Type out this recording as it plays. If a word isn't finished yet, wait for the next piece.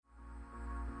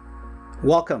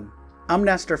Welcome. I'm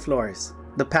Nestor Flores,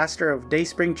 the pastor of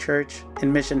Dayspring Church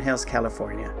in Mission Hills,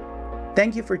 California.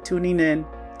 Thank you for tuning in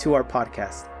to our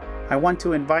podcast. I want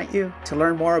to invite you to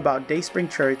learn more about Dayspring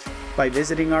Church by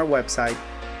visiting our website,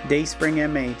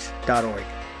 dayspringmh.org.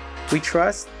 We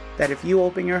trust that if you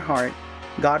open your heart,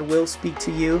 God will speak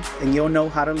to you and you'll know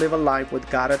how to live a life with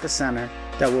God at the center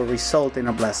that will result in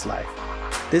a blessed life.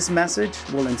 This message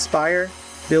will inspire,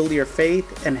 build your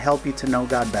faith, and help you to know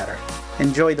God better.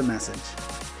 Enjoy the message.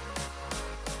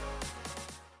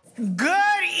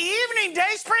 Good evening,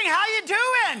 Dayspring. How you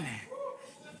doing?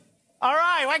 All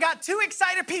right, well, I got two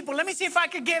excited people. Let me see if I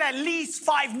could get at least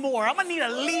 5 more. I'm going to need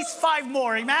at least 5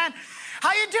 more, amen?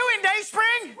 How you doing,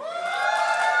 Dayspring?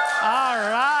 All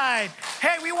right.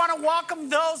 Hey, we want to welcome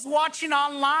those watching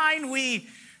online. We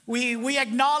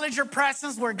acknowledge your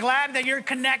presence. We're glad that you're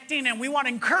connecting, and we want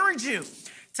to encourage you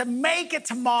to make it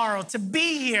tomorrow, to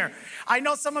be here. I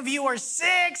know some of you are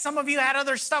sick. Some of you had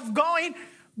other stuff going,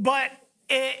 but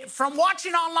from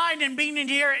watching online and being in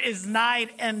here is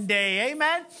night and day.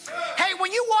 Amen. Hey,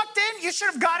 when you walked in, you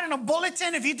should have gotten a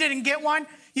bulletin. If you didn't get one,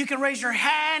 you can raise your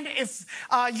hand. If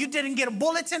you didn't get a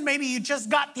bulletin, maybe you just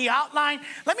got the outline.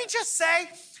 Let me just say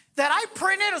that I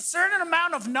printed a certain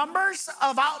amount of numbers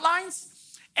of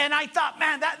outlines, and I thought,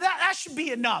 man, that should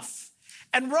be enough.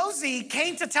 And Rosie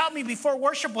came to tell me before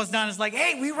worship was done, it's like,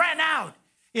 hey, we ran out,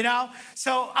 you know?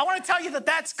 So I want to tell you that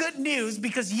that's good news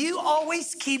because you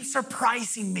always keep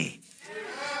surprising me.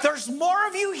 There's more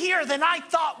of you here than I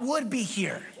thought would be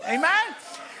here. Amen?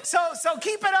 So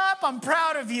keep it up. I'm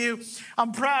proud of you.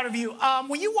 I'm proud of you.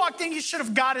 When you walked in, you should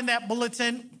have gotten that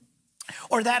bulletin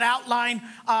or that outline.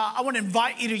 I want to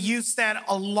invite you to use that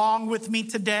along with me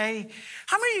today.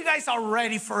 How many of you guys are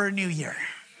ready for a new year?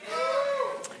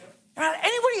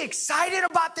 Anybody excited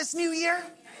about this new year?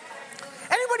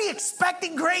 Anybody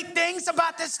expecting great things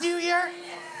about this new year?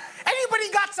 Anybody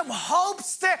got some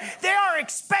hopes that they are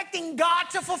expecting God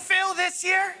to fulfill this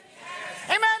year?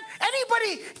 Amen.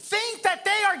 Anybody think that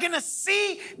they are going to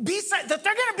that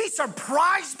they're going to be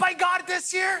surprised by God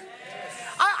this year?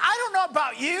 I don't know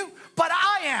about you, but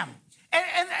I am.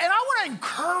 And I want to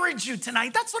encourage you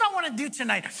tonight. That's what I want to do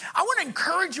tonight. I want to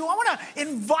encourage you. I want to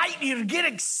invite you to get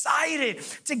excited,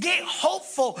 to get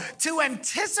hopeful, to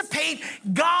anticipate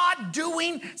God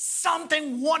doing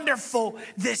something wonderful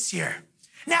this year.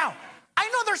 Now, I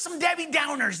know there's some Debbie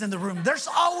Downers in the room. There's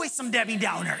always some Debbie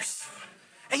Downers.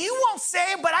 And you won't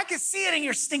say it, but I can see it in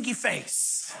your stinky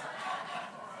face.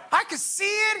 I can see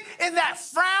it in that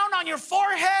frown on your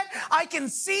forehead. I can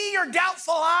see your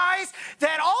doubtful eyes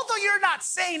that although you're not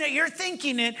saying it, you're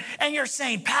thinking it, and you're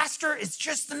saying, Pastor, it's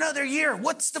just another year.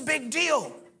 What's the big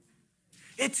deal?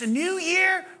 It's a new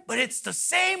year, but it's the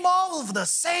same old of the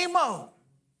same old.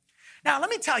 Now, let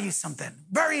me tell you something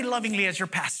very lovingly as your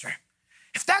pastor.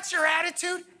 If that's your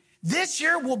attitude, this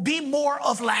year will be more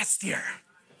of last year.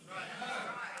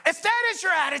 If that is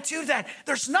your attitude, that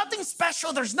there's nothing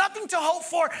special, there's nothing to hope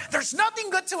for, there's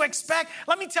nothing good to expect,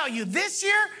 let me tell you, this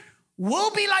year will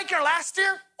be like your last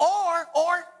year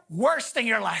or worse than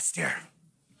your last year.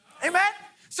 Amen?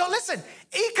 So listen,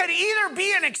 it could either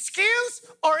be an excuse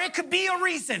or it could be a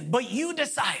reason, but you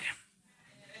decide.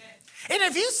 And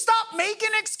if you stop making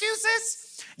excuses,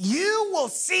 you will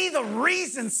see the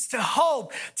reasons to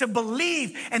hope, to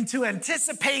believe, and to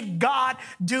anticipate God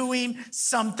doing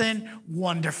something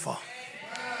wonderful.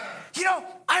 You know,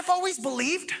 I've always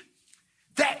believed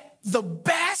that the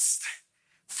best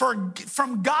from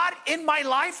God in my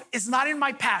life is not in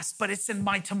my past, but it's in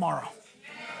my tomorrow.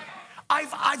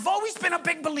 I've always been a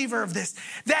big believer of this,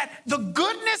 that the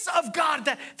goodness of God,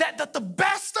 that the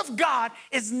best of God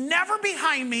is never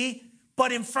behind me,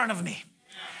 but in front of me.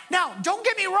 Now, don't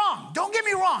get me wrong.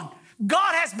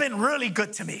 God has been really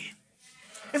good to me.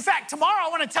 In fact, tomorrow I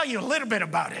want to tell you a little bit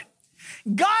about it.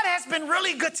 God has been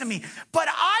really good to me, but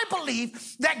I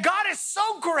believe that God is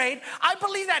so great. I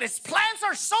believe that his plans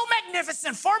are so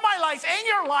magnificent for my life and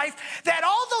your life that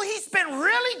although he's been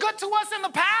really good to us in the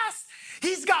past,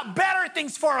 he's got better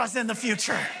things for us in the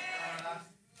future.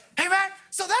 Amen.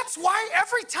 So that's why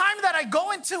every time that I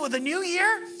go into the new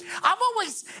year, I'm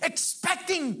always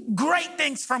expecting great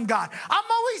things from God. I'm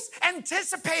always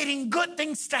anticipating good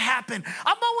things to happen.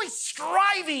 I'm always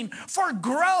striving for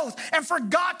growth and for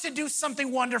God to do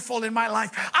something wonderful in my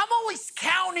life. I'm always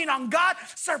counting on God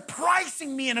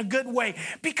surprising me in a good way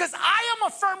because I am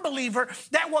a firm believer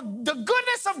that the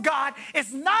goodness of God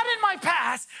is not in my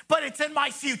past, but it's in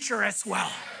my future as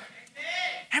well.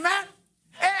 Amen.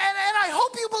 And I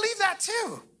hope you believe that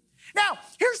too. Now,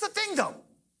 here's the thing though.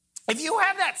 If you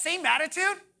have that same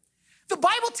attitude, the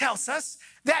Bible tells us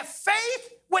that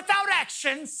faith without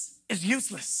actions is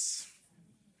useless.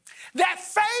 that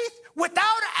faith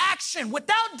without action,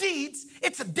 without deeds,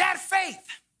 it's a dead faith.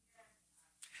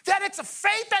 That it's a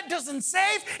faith that doesn't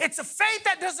save. It's a faith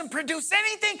that doesn't produce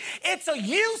anything. It's a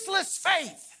useless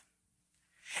faith.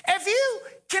 If you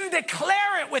can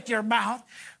declare it with your mouth,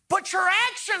 but your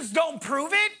actions don't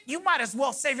prove it, you might as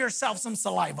well save yourself some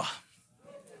saliva.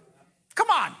 Come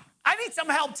on. I need some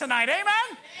help tonight.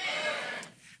 Amen?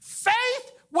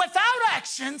 Faith without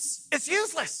actions is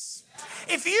useless.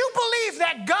 If you believe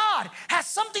that God has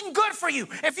something good for you,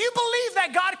 if you believe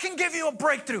that God can give you a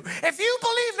breakthrough, if you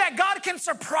believe that God can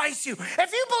surprise you, if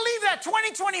you believe that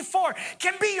 2024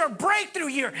 can be your breakthrough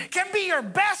year, can be your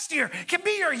best year, can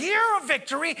be your year of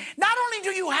victory, not only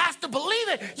do you have to believe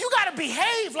it, you got to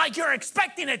behave like you're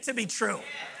expecting it to be true.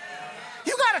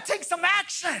 You got to take some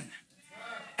action.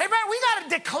 Amen. We got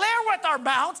to declare with our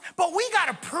mouths, but we got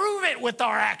to prove it with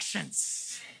our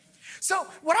actions. So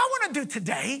what I want to do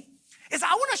today is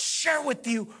I want to share with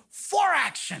you 4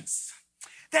 actions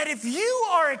that if you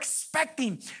are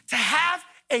expecting to have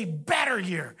a better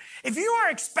year, if you are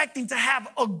expecting to have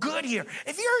a good year,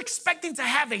 if you're expecting to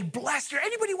have a blessed year,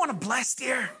 anybody want a blessed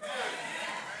year?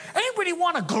 Anybody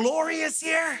want a glorious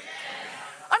year?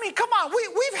 I mean, come on,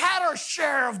 we've had our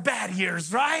share of bad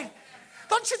years, right?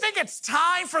 Don't you think it's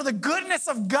time for the goodness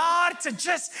of God to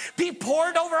just be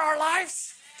poured over our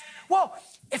lives? Well,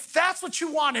 if that's what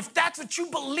you want, if that's what you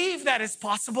believe that is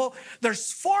possible,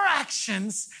 there's 4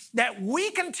 actions that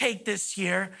we can take this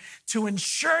year to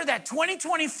ensure that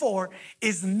 2024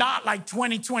 is not like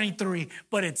 2023,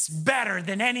 but it's better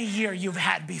than any year you've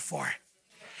had before.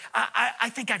 I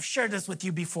think I've shared this with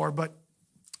you before, but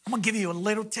I'm gonna give you a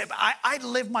little tip. I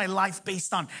live my life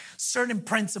based on certain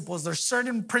principles. There's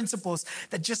certain principles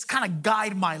that just kind of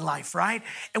guide my life, right?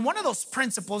 And one of those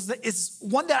principles is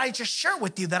one that I just share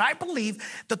with you, that I believe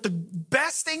that the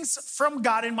best things from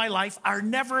God in my life are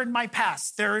never in my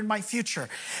past. They're in my future.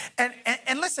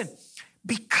 And listen,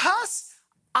 because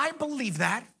I believe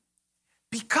that,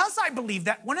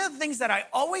 one of the things that I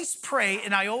always pray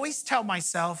and I always tell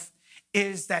myself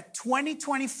is that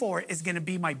 2024 is gonna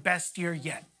be my best year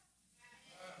yet.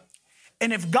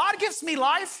 And if God gives me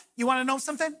life, you want to know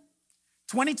something?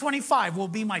 2025 will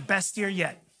be my best year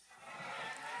yet.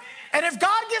 And if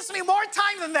God gives me more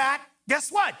time than that,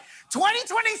 guess what?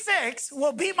 2026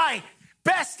 will be my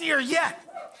best year yet.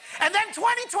 And then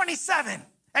 2027,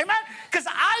 amen? Because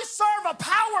I serve a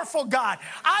powerful God.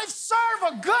 I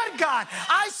serve a good God.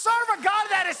 I serve a God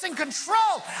that is in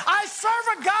control. I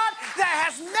serve a God that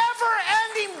has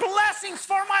never-ending blessings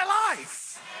for my life.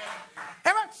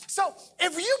 Amen? So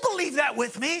if you believe that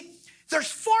with me,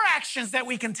 there's 4 actions that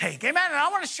we can take. Amen? And I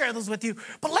want to share those with you.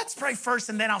 But let's pray first,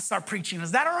 and then I'll start preaching.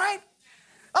 Is that all right?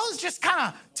 That was just kind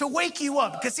of to wake you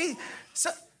up. Because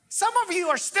some of you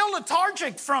are still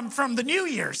lethargic from the New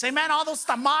Year's. Amen? All those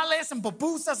tamales and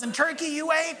pupusas and turkey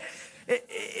you ate,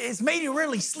 it's made you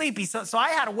really sleepy. So I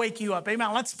had to wake you up.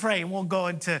 Amen? Let's pray, and we'll go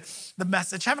into the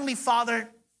message. Heavenly Father,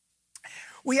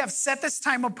 we have set this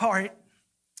time apart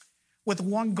with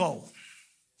one goal: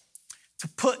 to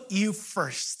put you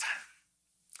first,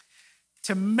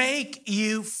 to make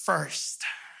you first.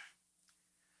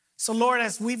 So Lord,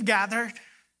 as we've gathered,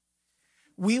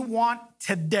 we want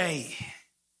today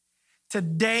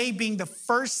being the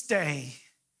first day,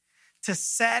 to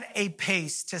set a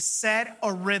pace, to set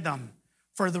a rhythm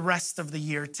for the rest of the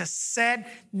year, to set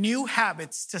new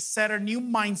habits, to set a new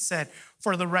mindset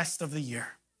for the rest of the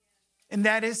year. And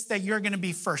that is that you're going to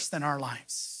be first in our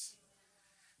lives.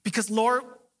 Because Lord,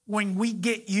 when we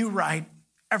get you right,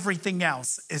 everything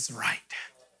else is right.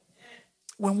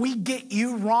 When we get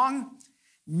you wrong,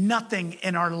 nothing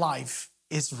in our life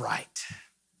is right.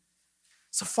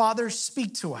 So Father,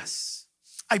 speak to us.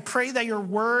 I pray that your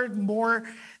word, more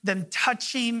than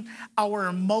touching our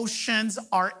emotions,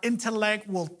 our intellect,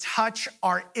 will touch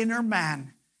our inner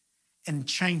man and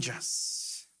change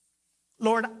us.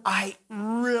 Lord, I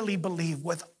really believe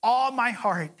with all my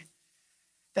heart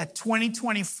that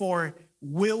 2024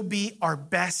 will be our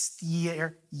best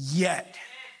year yet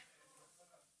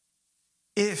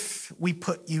if we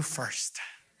put you first.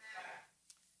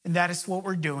 And that is what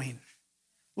we're doing.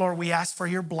 Lord, we ask for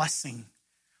your blessing.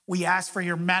 We ask for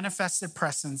your manifested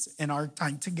presence in our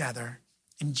time together.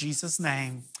 In Jesus'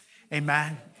 name,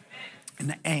 amen.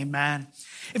 And amen.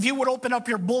 If you would open up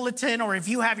your bulletin, or if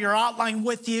you have your outline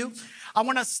with you, I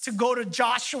want us to go to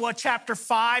Joshua chapter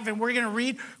 5, and we're going to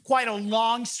read quite a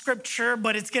long scripture,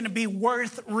 but it's going to be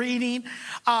worth reading.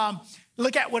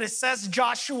 Look at what it says,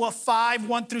 Joshua 5,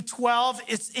 1 through 12.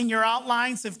 It's in your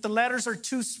outlines. If the letters are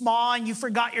too small and you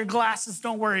forgot your glasses,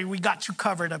 don't worry. We got you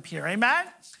covered up here. Amen?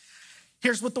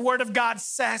 Here's what the word of God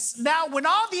says. Now, when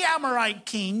all the Amorite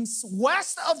kings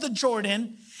west of the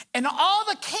Jordan and all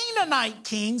the Canaanite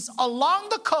kings along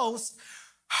the coast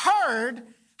heard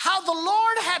how the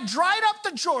Lord had dried up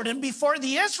the Jordan before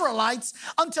the Israelites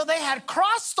until they had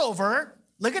crossed over,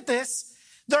 look at this,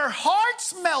 their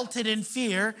hearts melted in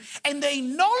fear, and they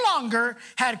no longer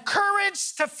had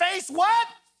courage to face what?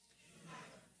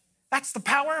 That's the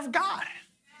power of God.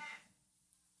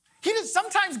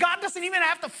 Sometimes God doesn't even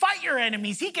have to fight your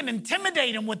enemies. He can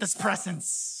intimidate them with his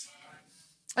presence.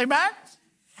 Amen?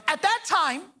 At that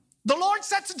time, the Lord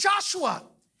said to Joshua,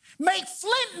 make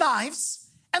flint knives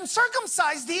and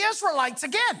circumcise the Israelites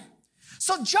again.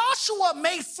 So Joshua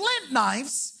made flint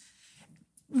knives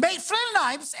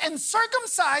and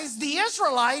circumcised the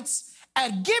Israelites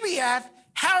at Gibeath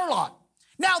Haraloth.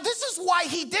 Now, this is why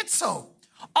he did so.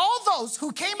 All those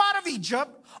who came out of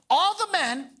Egypt, all the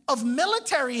men of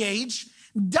military age,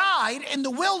 died in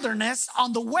the wilderness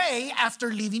on the way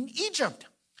after leaving Egypt.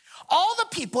 All the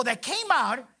people that came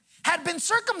out had been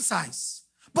circumcised,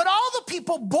 but all the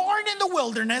people born in the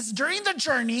wilderness during the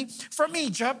journey from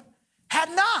Egypt had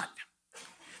not.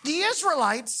 The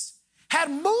Israelites had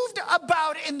moved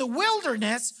about in the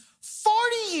wilderness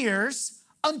 40 years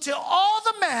until all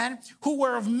the men who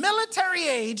were of military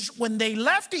age when they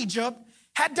left Egypt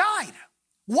had died.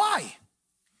 Why?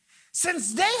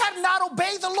 Since they had not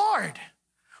obeyed the Lord.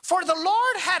 For the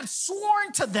Lord had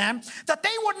sworn to them that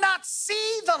they would not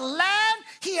see the land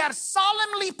he had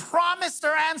solemnly promised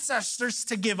their ancestors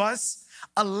to give us,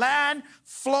 a land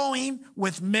flowing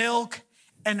with milk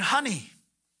and honey.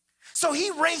 So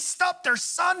he raised up their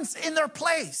sons in their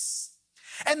place.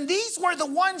 And these were the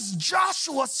ones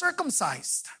Joshua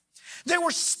circumcised. They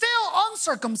were still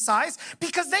uncircumcised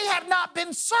because they had not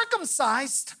been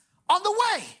circumcised on the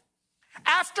way.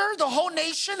 After the whole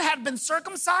nation had been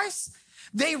circumcised,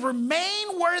 they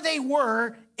remained where they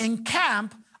were in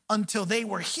camp until they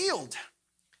were healed.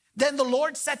 Then the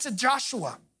Lord said to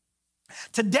Joshua,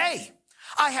 today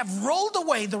I have rolled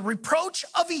away the reproach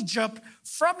of Egypt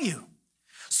from you.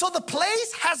 So the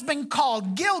place has been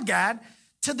called Gilgal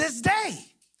to this day.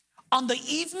 On the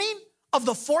evening of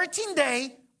the 14th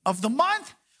day of the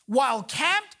month, while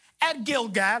camped at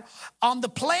Gilgal on the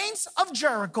plains of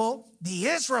Jericho, the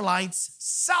Israelites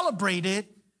celebrated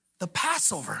the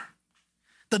Passover.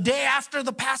 The day after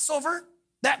the Passover,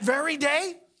 that very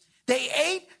day, they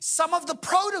ate some of the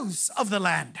produce of the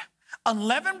land,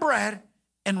 unleavened bread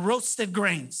and roasted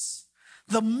grains.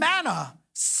 The manna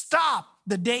stopped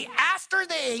the day after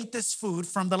they ate this food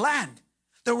from the land.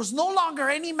 There was no longer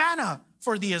any manna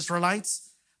for the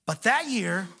Israelites, but that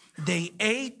year they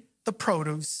ate the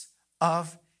produce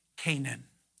of Canaan.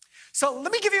 So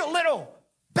let me give you a little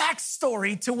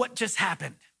backstory to what just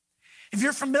happened. If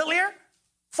you're familiar,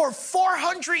 for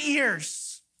 400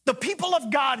 years, the people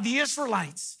of God, the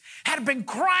Israelites, had been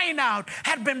crying out,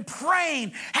 had been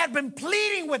praying, had been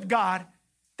pleading with God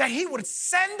that he would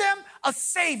send them a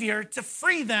savior to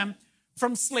free them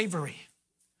from slavery.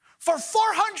 For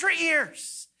 400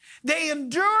 years, they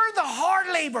endure the hard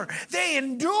labor. They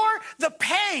endure the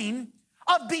pain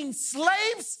of being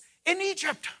slaves in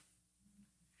Egypt.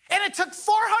 And it took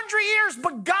 400 years,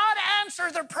 but God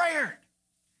answered their prayer.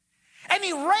 And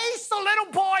he raised a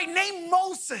little boy named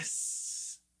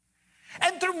Moses.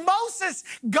 And through Moses,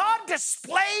 God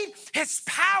displayed his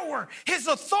power, his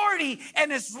authority,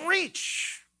 and his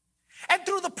reach. And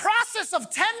through the process of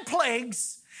 10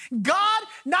 plagues, God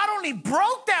not only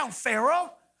broke down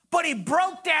Pharaoh, but he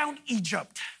broke down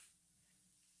Egypt.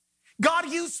 God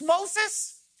used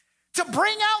Moses to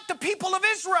bring out the people of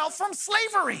Israel from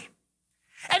slavery.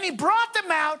 And he brought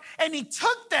them out and he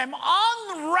took them on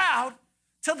the route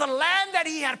to the land that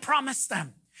he had promised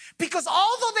them. Because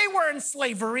although they were in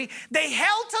slavery, they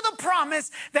held to the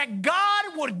promise that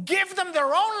God would give them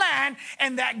their own land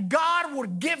and that God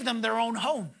would give them their own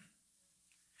home.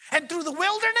 And through the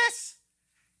wilderness,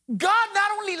 God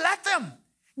not only led them,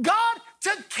 God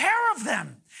took care of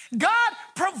them. God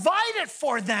provided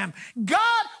for them.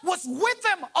 God was with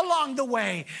them along the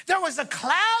way. There was a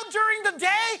cloud during the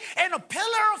day and a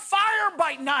pillar of fire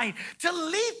by night to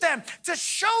lead them, to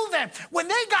show them. When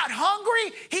they got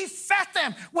hungry, he fed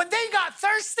them. When they got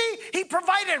thirsty, he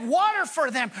provided water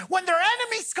for them. When their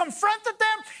enemies confronted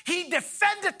them, he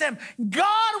defended them.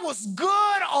 God was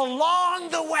good along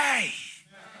the way.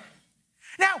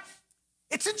 Now,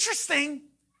 it's interesting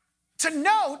to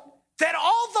note that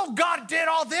although God did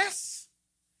all this,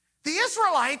 the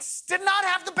Israelites did not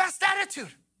have the best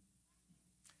attitude.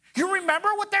 You remember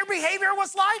what their behavior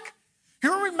was like?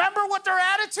 You remember what their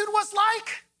attitude was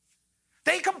like?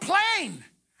 They complained.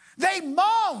 They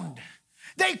moaned.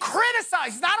 They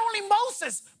criticized not only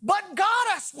Moses, but God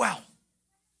as well.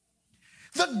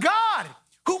 The God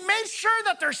who made sure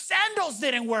that their sandals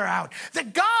didn't wear out. The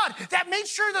God that made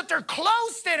sure that their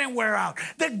clothes didn't wear out.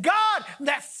 The God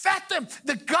that fed them.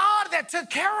 The God that took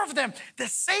care of them. The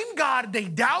same God they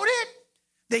doubted,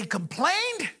 they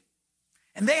complained,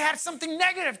 and they had something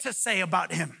negative to say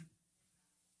about him.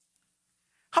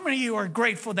 How many of you are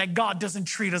grateful that God doesn't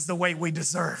treat us the way we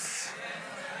deserve?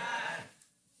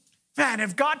 Man,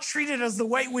 if God treated us the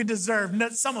way we deserve,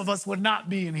 some of us would not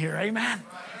be in here, amen?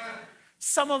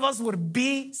 Some of us would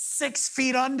be 6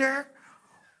 feet under,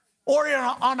 or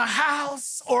on a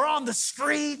house, or on the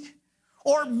street,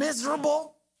 or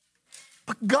miserable.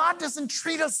 But God doesn't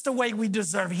treat us the way we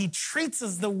deserve. He treats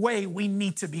us the way we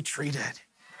need to be treated.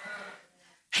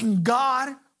 And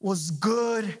God was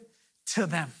good to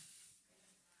them.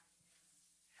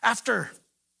 After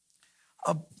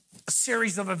a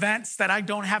series of events that I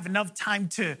don't have enough time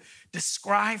to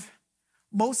describe,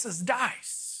 Moses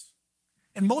dies.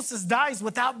 And Moses dies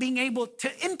without being able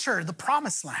to enter the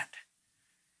promised land.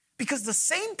 Because the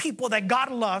same people that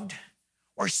God loved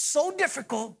are so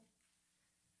difficult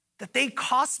that they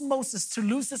caused Moses to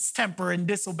lose his temper and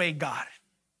disobey God.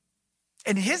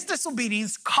 And his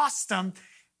disobedience cost him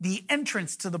the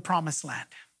entrance to the promised land.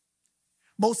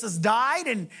 Moses died,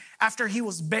 and after he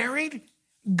was buried,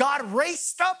 God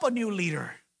raised up a new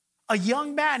leader, a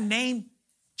young man named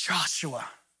Joshua.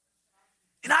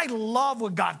 And I love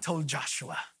what God told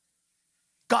Joshua.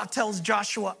 God tells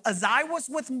Joshua, as I was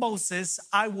with Moses,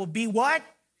 I will be what?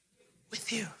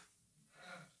 With you.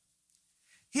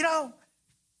 You know,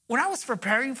 when I was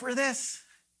preparing for this,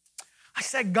 I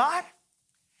said, God,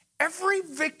 every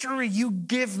victory you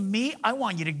give me, I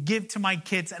want you to give to my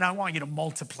kids, and I want you to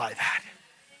multiply that.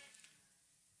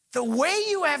 The way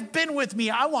you have been with me,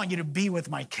 I want you to be with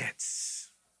my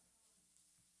kids.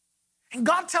 And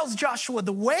God tells Joshua,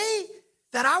 the way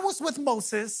that I was with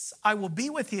Moses, I will be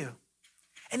with you.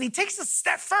 And he takes a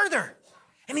step further.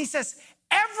 And he says,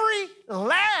 every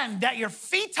land that your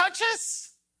feet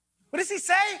touches, what does he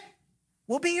say?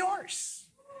 Will be yours.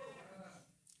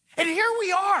 And here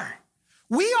we are.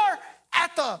 We are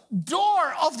at the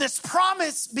door of this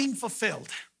promise being fulfilled.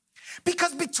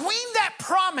 Because between that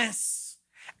promise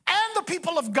and the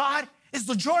people of God is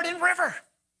the Jordan River.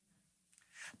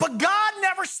 But God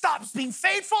never stops being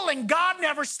faithful, and God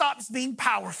never stops being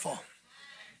powerful.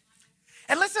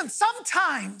 And listen,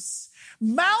 sometimes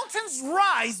mountains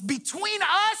rise between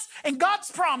us and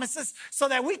God's promises so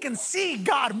that we can see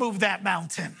God move that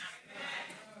mountain.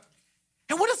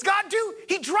 And what does God do?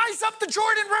 He dries up the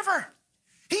Jordan River.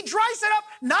 He dries it up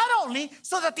not only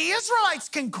so that the Israelites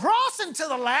can cross into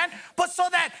the land, but so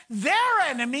that their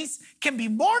enemies can be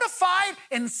mortified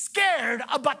and scared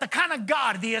about the kind of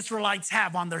God the Israelites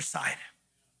have on their side.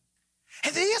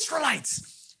 And the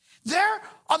Israelites, they're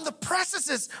on the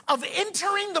precipice of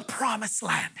entering the promised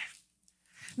land.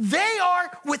 They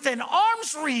are within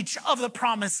arm's reach of the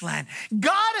promised land.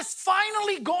 God is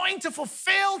finally going to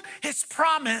fulfill his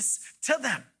promise to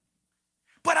them.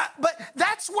 But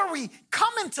that's where we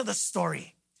come into the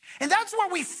story. And that's where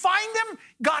we find them,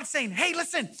 God saying, hey,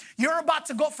 listen, you're about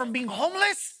to go from being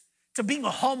homeless to being a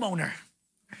homeowner.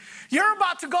 You're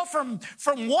about to go from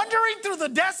wandering through the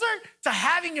desert to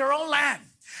having your own land.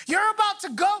 You're about to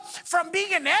go from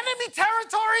being in enemy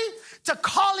territory to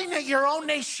calling it your own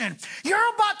nation.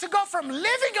 You're about to go from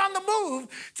living on the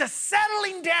move to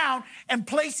settling down and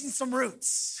placing some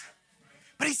roots.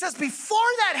 But he says before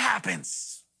that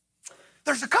happens,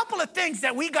 there's a couple of things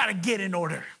that we got to get in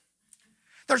order.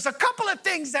 There's a couple of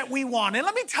things that we want. And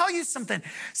let me tell you something.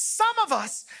 Some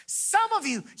of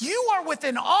you, you are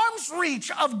within arm's reach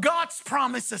of God's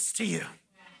promises to you.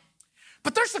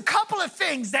 But there's a couple of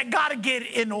things that got to get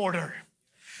in order.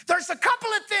 There's a couple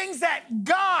of things that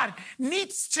God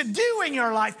needs to do in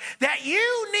your life, that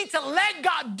you need to let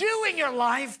God do in your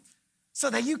life so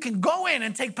that you can go in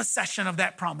and take possession of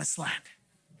that promised land.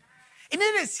 And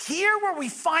it is here where we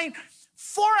find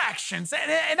 4 actions,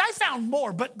 and I found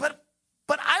more, but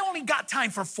I only got time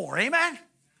for 4, amen?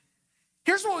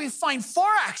 Here's where we find 4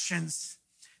 actions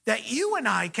that you and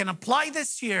I can apply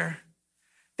this year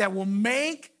that will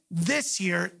make this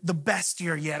year the best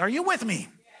year yet. Are you with me?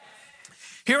 Yes.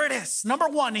 Here it is. Number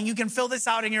 1, and you can fill this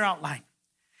out in your outline.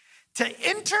 To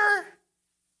enter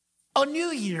a new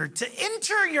year, to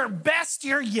enter your best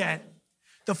year yet,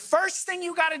 the first thing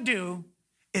you got to do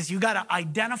is you got to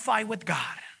identify with God.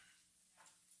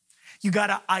 You got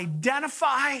to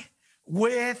identify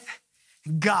with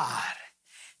God.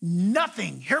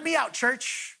 Nothing, hear me out,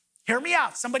 church. Hear me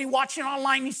out. Somebody watching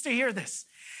online needs to hear this.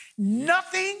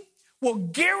 Nothing will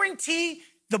guarantee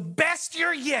the best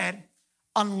year yet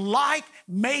unlike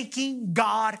making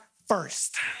God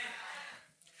first.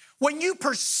 When you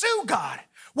pursue God,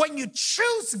 when you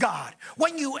choose God,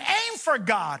 when you aim for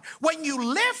God, when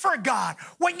you live for God,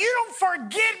 when you don't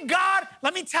forget God,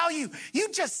 let me tell you, you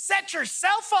just set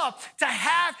yourself up to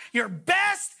have your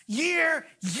best year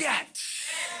yet.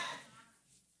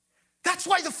 That's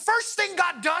why the first thing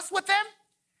God does with them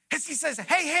is he says,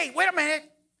 hey, wait a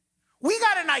minute. We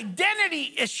got an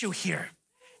identity issue here,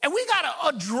 and we got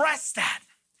to address that.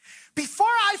 Before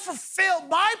I fulfill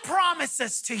my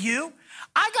promises to you,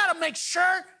 I got to make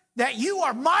sure that you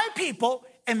are my people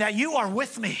and that you are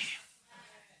with me.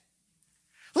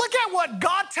 Look at what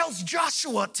God tells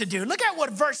Joshua to do. Look at what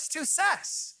verse 2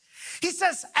 says. He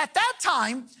says, at that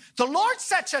time, the Lord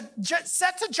said to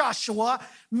Joshua,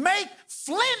 make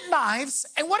flint knives.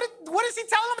 And what does he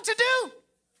tell him to do?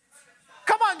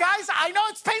 Come on, guys. I know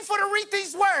it's painful to read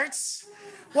these words.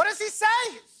 What does he say?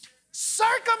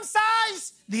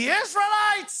 Circumcise the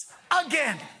Israelites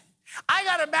again. I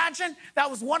got to imagine that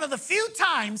was one of the few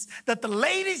times that the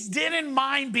ladies didn't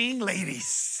mind being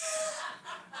ladies.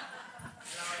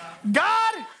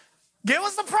 God, give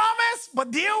us the promise,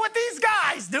 but deal with these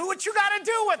guys. Do what you got to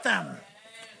do with them.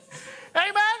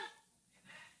 Amen?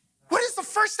 What is the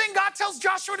first thing God tells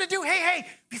Joshua to do? Hey,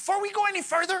 before we go any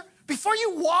further, before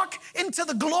you walk into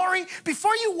the glory,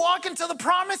 before you walk into the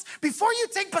promise, before you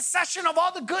take possession of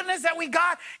all the goodness that we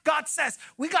got, God says,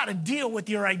 we got to deal with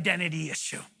your identity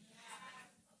issue.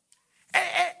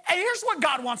 And here's what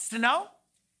God wants to know.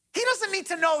 He doesn't need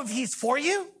to know if he's for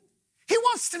you. He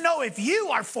wants to know if you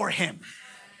are for him.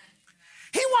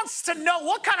 He wants to know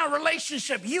what kind of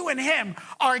relationship you and him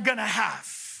are going to have.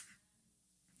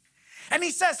 And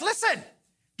he says, listen,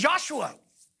 Joshua,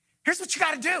 here's what you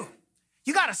got to do.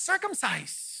 You got to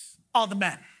circumcise all the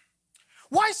men.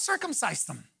 Why circumcise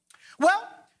them? Well,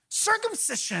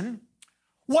 circumcision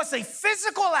was a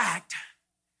physical act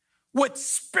with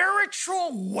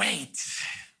spiritual weight.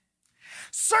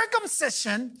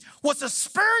 Circumcision was a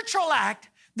spiritual act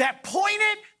that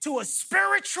pointed to a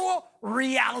spiritual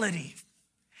reality.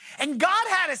 And God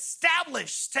had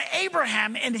established to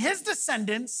Abraham and his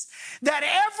descendants that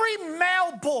every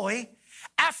male boy,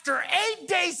 after 8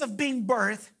 days of being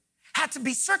birthed, had to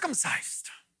be circumcised.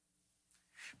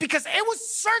 Because it was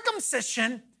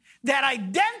circumcision that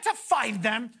identified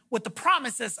them with the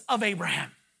promises of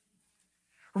Abraham.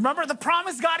 Remember the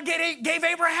promise God gave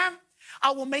Abraham?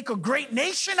 I will make a great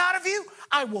nation out of you.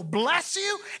 I will bless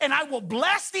you, and I will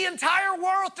bless the entire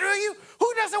world through you.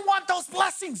 Who doesn't want those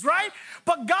blessings, right?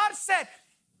 But God said,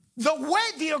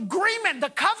 the agreement, the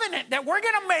covenant that we're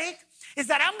going to make is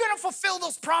that I'm going to fulfill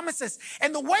those promises.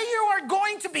 And the way you are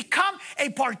going to become a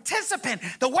participant,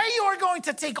 the way you are going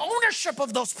to take ownership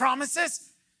of those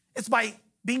promises is by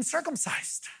being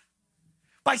circumcised.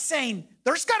 By saying,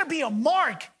 there's got to be a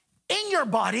mark in your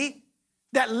body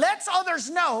that lets others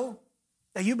know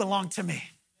that you belong to me.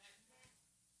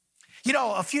 You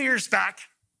know, a few years back,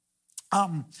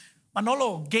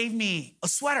 Manolo gave me a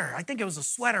sweater. I think it was a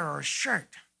sweater or a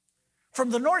shirt from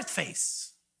the North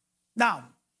Face. Now,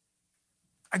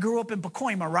 I grew up in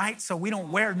Pacoima, right? So we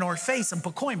don't wear North Face in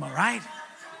Pacoima, right?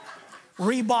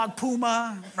 Reebok,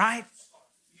 Puma, right?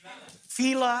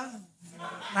 Fila,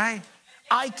 right?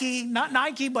 Ike, not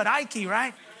Nike, but Ike,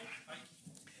 right?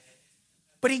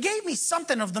 But he gave me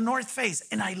something of the North Face,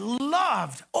 and I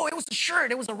loved, it was a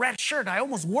shirt. It was a red shirt. I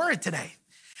almost wore it today.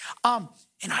 And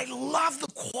I love the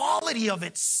quality of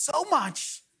it so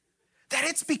much that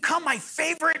it's become my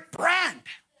favorite brand.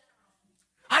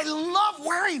 I love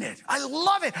wearing it. I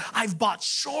love it. I've bought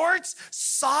shorts,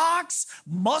 socks,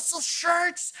 muscle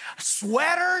shirts,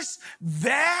 sweaters,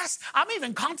 vests. I'm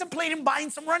even contemplating buying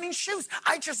some running shoes.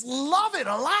 I just love it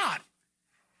a lot.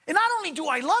 And not only do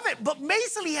I love it, but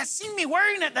Maisily has seen me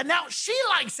wearing it, and now she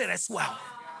likes it as well.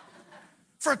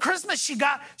 For Christmas, she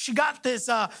got this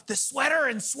sweater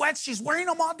and sweats. She's wearing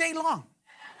them all day long.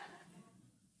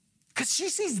 Because she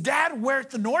sees Dad wear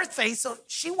the North Face, so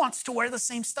she wants to wear the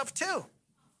same stuff too.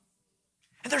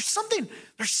 And there's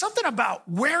something about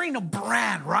wearing a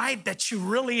brand, right, that you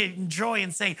really enjoy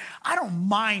and saying, I don't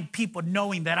mind people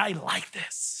knowing that I like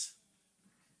this.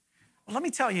 Well, let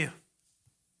me tell you,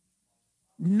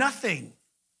 nothing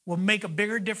will make a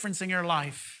bigger difference in your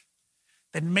life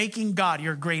than making God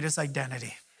your greatest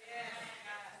identity.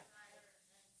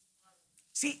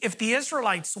 See, if the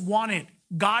Israelites wanted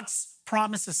God's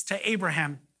promises to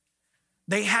Abraham,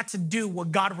 they had to do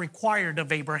what God required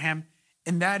of Abraham,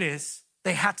 and that is,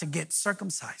 they had to get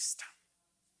circumcised.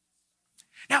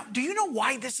 Now, do you know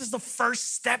why this is the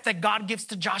first step that God gives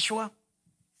to Joshua?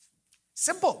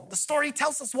 Simple. The story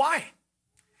tells us why.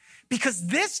 Because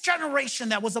this generation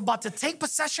that was about to take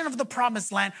possession of the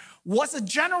promised land was a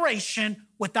generation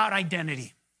without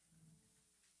identity.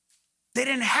 They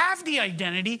didn't have the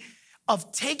identity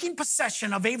of taking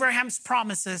possession of Abraham's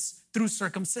promises through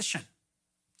circumcision.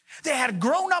 They had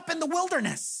grown up in the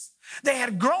wilderness. They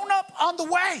had grown up on the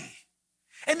way,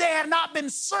 and they had not been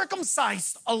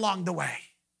circumcised along the way.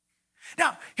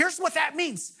 Now, here's what that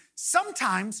means.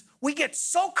 Sometimes we get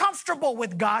so comfortable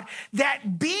with God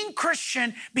that being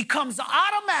Christian becomes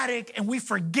automatic and we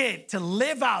forget to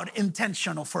live out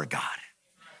intentional for God.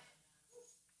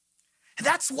 And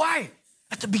that's why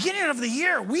at the beginning of the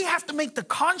year, we have to make the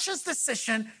conscious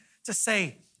decision to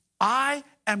say, I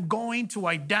am going to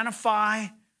identify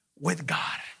with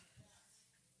God.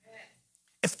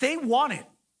 If they want it,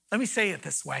 let me say it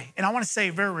this way, and I want to say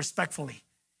it very respectfully.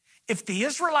 If the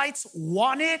Israelites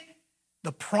wanted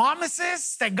the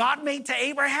promises that God made to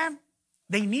Abraham,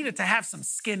 they needed to have some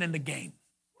skin in the game.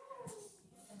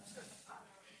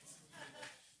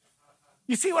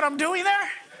 You see what I'm doing there?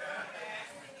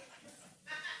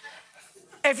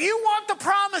 If you want the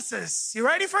promises, you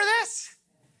ready for this?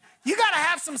 You got to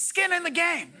have some skin in the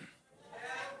game.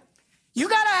 You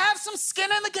got to have some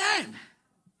skin in the game.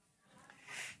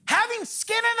 Having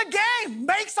skin in the game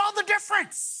makes all the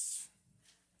difference.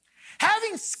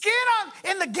 Having skin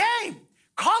in the game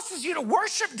causes you to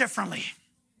worship differently.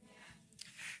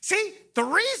 See, the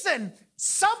reason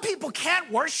some people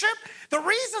can't worship, the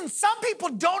reason some people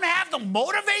don't have the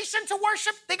motivation to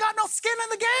worship, they got no skin in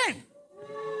the game.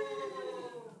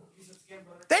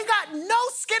 They got no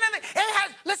skin in it.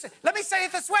 Listen, let me say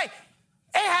it this way.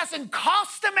 It hasn't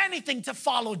cost them anything to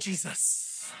follow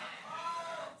Jesus.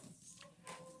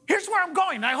 Here's where I'm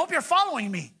going. I hope you're following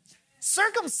me.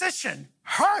 Circumcision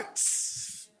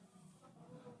hurts.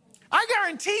 I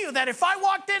guarantee you that if I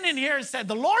walked in here and said,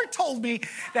 the Lord told me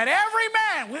that every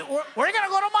man, we're going to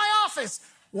go to my office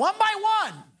one by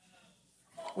one.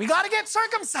 We got to get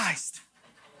circumcised.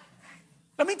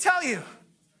 Let me tell you,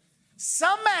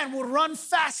 some man would run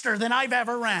faster than I've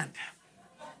ever ran.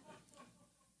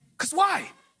 Because why?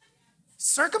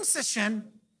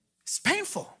 Circumcision is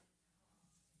painful.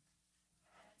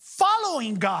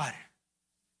 Following God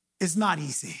is not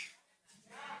easy.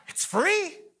 It's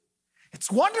free. It's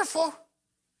wonderful,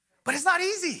 but it's not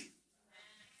easy.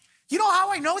 You know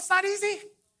how I know it's not easy?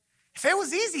 If it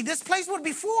was easy, this place would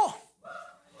be full.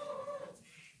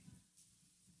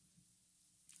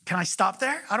 Can I stop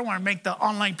there? I don't want to make the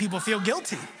online people feel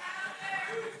guilty.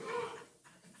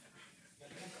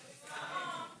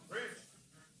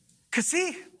 Because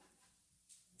see,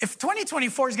 if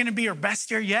 2024 is going to be your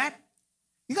best year yet,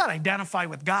 you got to identify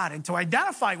with God. And to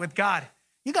identify with God,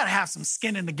 you got to have some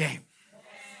skin in the game.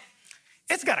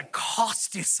 It's got to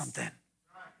cost you something.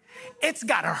 It's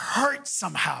got to hurt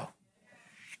somehow.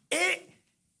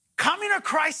 Coming to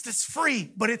Christ is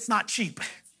free, but it's not cheap.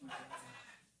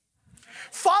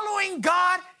 Following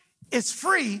God is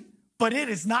free, but it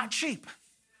is not cheap.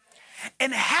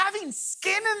 And having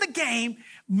skin in the game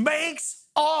makes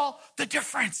all the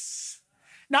difference.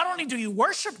 Not only do you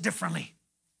worship differently,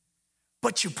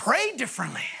 but you pray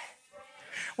differently.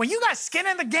 When you got skin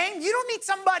in the game, you don't need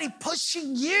somebody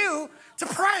pushing you to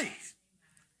pray.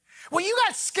 When you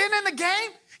got skin in the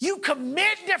game, you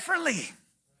commit differently.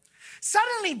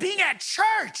 Suddenly being at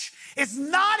church is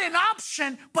not an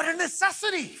option, but a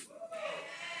necessity.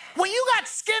 When you got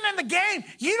skin in the game,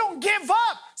 you don't give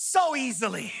up so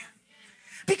easily.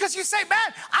 Because you say,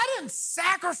 man, I didn't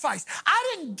sacrifice.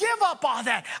 I didn't give up all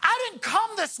that. I didn't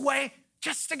come this way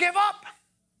just to give up.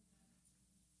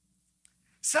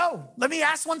 So let me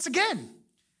ask once again,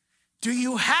 do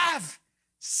you have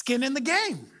skin in the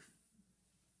game?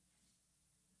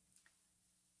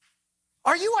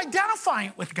 Are you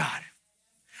identifying with God?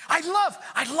 I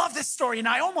love this story, and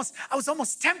I was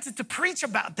almost tempted to preach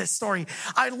about this story.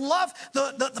 I love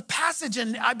the passage,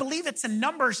 and I believe it's in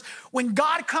Numbers, when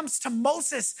God comes to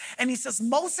Moses, and he says,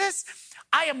 Moses,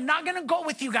 I am not going to go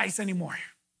with you guys anymore.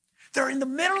 They're in the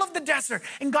middle of the desert,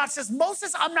 and God says,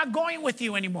 Moses, I'm not going with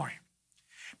you anymore.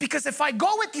 Because if I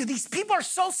go with you, these people are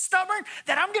so stubborn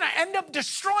that I'm going to end up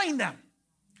destroying them.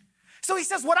 So he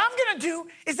says, what I'm going to do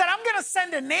is that I'm going to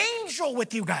send an angel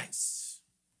with you guys.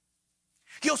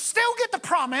 You'll still get the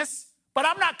promise, but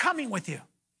I'm not coming with you.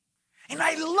 And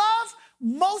I love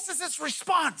Moses'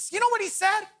 response. You know what he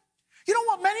said? You know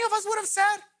what many of us would have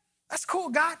said? That's cool,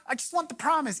 God. I just want the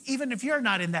promise, even if you're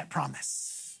not in that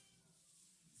promise.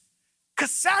 Because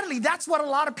sadly, that's what a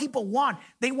lot of people want.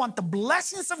 They want the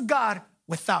blessings of God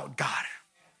without God.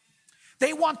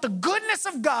 They want the goodness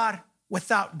of God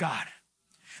without God.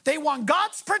 They want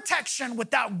God's protection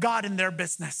without God in their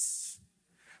business.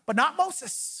 But not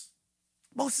Moses.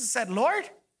 Moses said, Lord,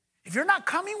 if you're not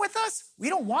coming with us, we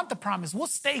don't want the promise. We'll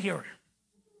stay here.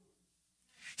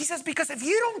 He says, because if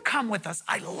you don't come with us,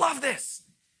 I love this.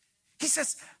 He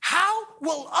says, how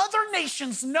will other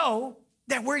nations know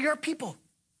that we're your people?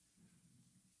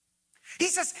 He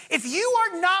says, if you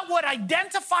are not what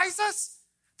identifies us,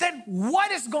 then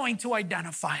what is going to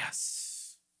identify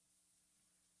us?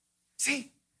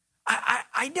 See,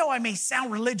 I know I may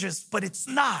sound religious, but it's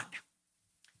not.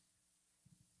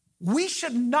 We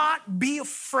should not be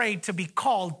afraid to be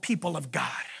called people of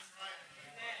God.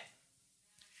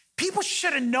 People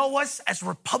shouldn't know us as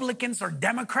Republicans or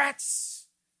Democrats.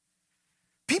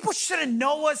 People shouldn't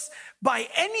know us by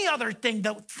any other thing.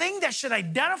 The thing that should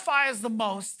identify us the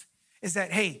most is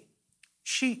that, hey,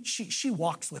 she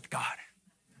walks with God.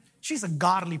 She's a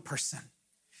godly person.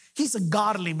 He's a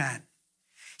godly man.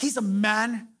 He's a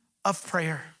man of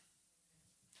prayer.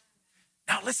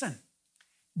 Now listen,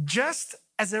 just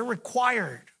as it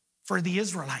required for the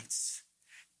Israelites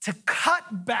to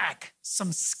cut back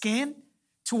some skin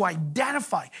to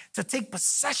identify, to take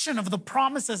possession of the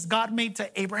promises God made to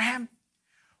Abraham,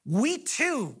 we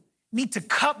too need to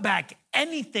cut back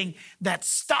anything that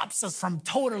stops us from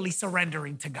totally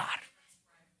surrendering to God.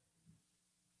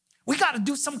 We got to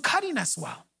do some cutting as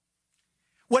well.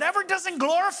 Whatever doesn't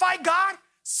glorify God,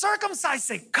 circumcise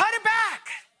it, cut it back.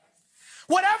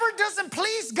 Whatever doesn't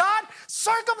please God,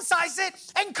 circumcise it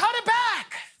and cut it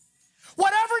back.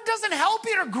 Whatever doesn't help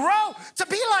you to grow, to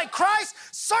be like Christ,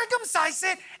 circumcise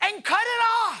it and cut it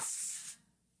off.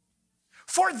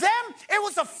 For them, it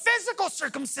was a physical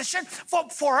circumcision.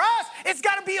 For us, it's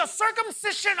got to be a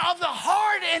circumcision of the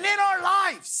heart and in our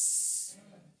lives.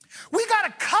 We got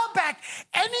to cut back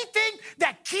anything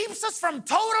that keeps us from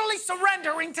totally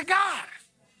surrendering to God.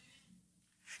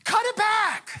 Cut it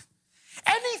back.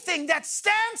 Anything that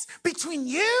stands between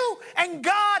you and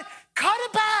God, cut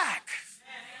it back.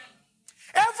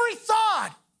 Every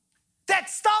thought that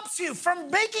stops you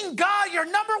from making God your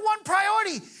number one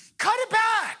priority, cut it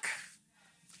back.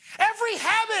 Every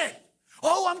habit,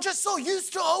 I'm just so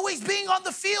used to always being on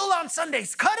the field on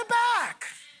Sundays, cut it back.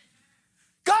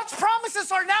 God's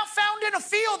promises are not found in a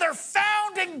field, they're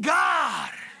found in God.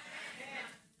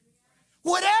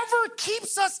 Whatever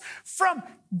keeps us from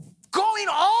going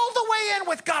all the way in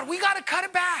with God, we got to cut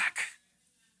it back.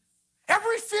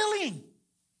 Every feeling,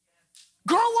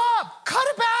 grow up, cut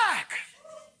it back.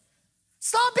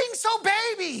 Stop being so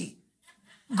baby.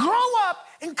 Grow up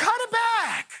and cut it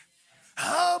back.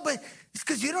 Oh, but it's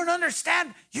because you don't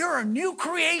understand. You're a new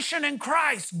creation in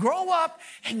Christ. Grow up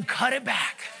and cut it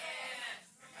back.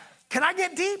 Can I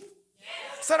get deep?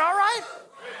 Is that all right?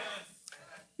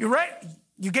 You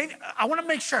ready? I want to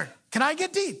make sure. Can I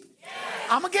get deep?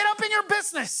 I'm going to get up in your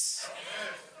business.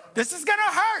 This is going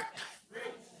to hurt.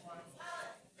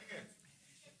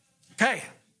 Okay.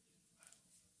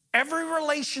 Every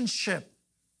relationship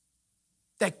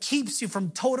that keeps you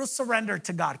from total surrender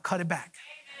to God, cut it back.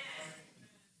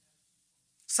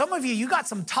 Some of you got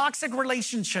some toxic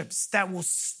relationships that will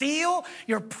steal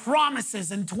your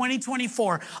promises in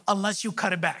 2024 unless you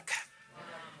cut it back.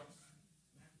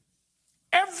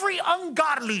 Every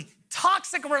ungodly,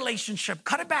 toxic relationship,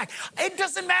 cut it back. It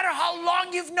doesn't matter how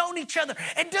long you've known each other.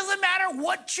 It doesn't matter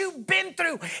what you've been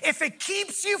through. If it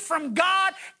keeps you from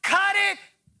God, cut it.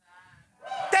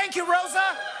 Thank you,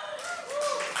 Rosa.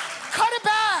 Cut it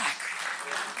back.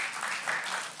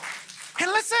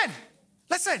 And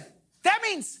listen, that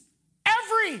means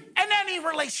every and any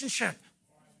relationship.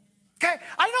 Okay?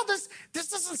 I know this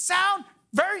doesn't sound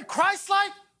very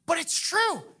Christ-like, but it's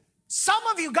true. Some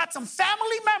of you got some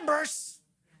family members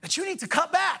that you need to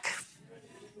cut back.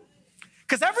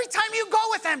 Because every time you go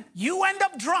with them, you end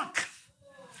up drunk.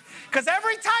 Because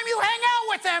every time you hang out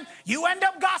with them, you end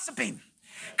up gossiping.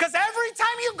 Because every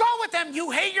time you go with them, you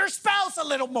hate your spouse a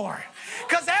little more.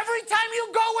 Because every time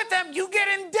you go with them, you get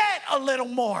in debt a little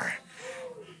more.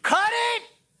 Cut it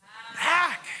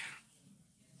back.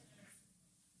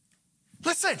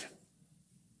 Listen,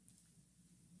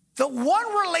 the one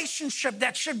relationship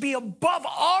that should be above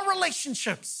all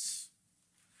relationships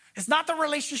is not the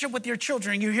relationship with your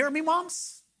children. You hear me,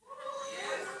 moms?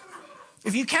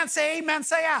 If you can't say amen,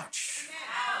 say ouch.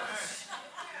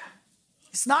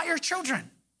 It's not your children.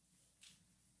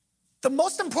 The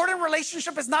most important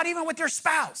relationship is not even with your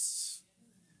spouse.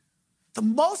 The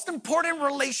most important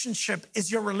relationship is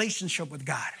your relationship with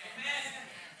God.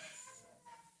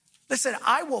 Listen,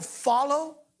 I will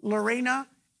follow Lorena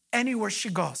anywhere she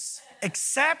goes,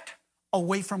 except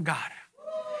away from God.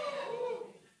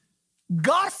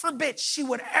 God forbid she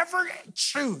would ever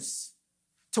choose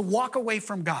to walk away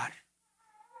from God.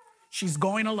 She's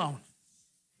going alone.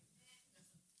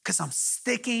 Because I'm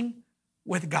sticking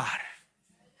with God.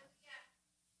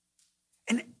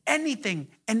 And anything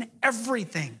and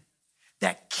everything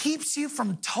that keeps you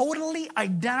from totally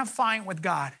identifying with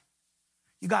God,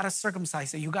 you got to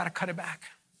circumcise it. You got to cut it back.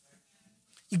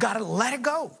 You got to let it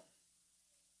go.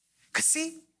 Because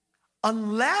see,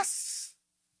 unless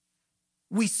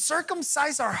we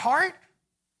circumcise our heart,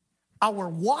 our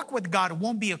walk with God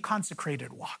won't be a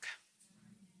consecrated walk.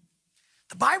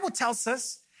 The Bible tells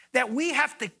us that we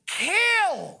have to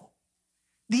kill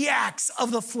the acts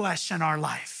of the flesh in our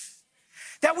life.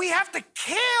 That we have to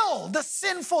kill the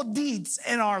sinful deeds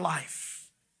in our life.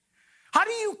 How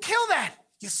do you kill that?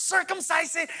 You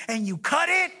circumcise it and you cut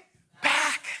it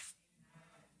back.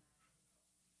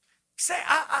 Say,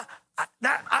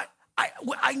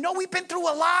 I know we've been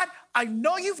through a lot. I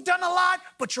know you've done a lot,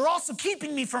 but you're also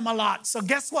keeping me from a lot. So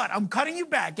guess what? I'm cutting you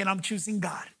back and I'm choosing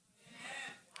God.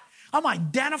 I'm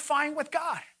identifying with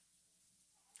God.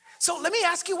 So let me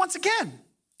ask you once again,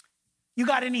 you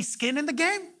got any skin in the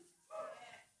game?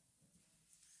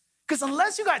 Because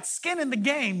unless you got skin in the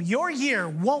game, your year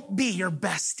won't be your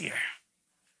best year.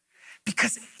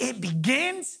 Because it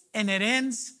begins and it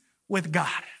ends with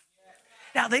God.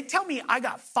 Now, they tell me I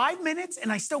got 5 minutes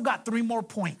and I still got 3 more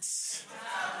points.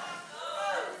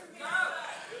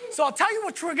 So I'll tell you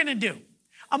what we're going to do.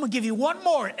 I'm going to give you 1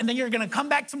 more and then you're going to come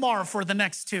back tomorrow for the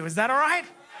next 2. Is that all right?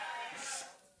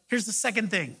 Here's the second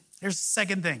thing.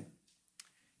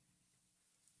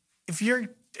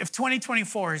 If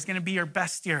 2024 is going to be your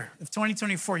best year, if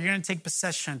 2024, you're going to take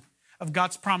possession of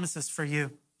God's promises for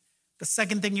you, the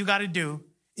second thing you got to do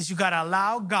is you got to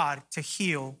allow God to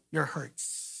heal your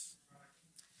hurts.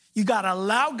 You got to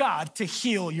allow God to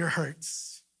heal your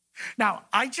hurts. Now,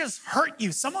 I just hurt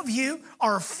you. Some of you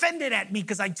are offended at me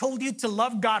because I told you to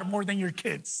love God more than your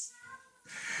kids.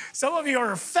 Some of you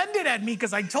are offended at me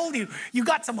because I told you you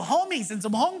got some homies and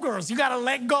some homegirls you got to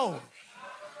let go.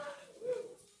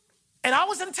 And I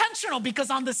was intentional because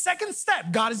on the second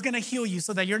step, God is going to heal you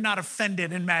so that you're not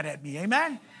offended and mad at me.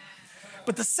 Amen?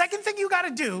 But the second thing you got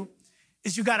to do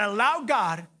is you got to allow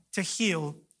God to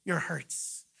heal your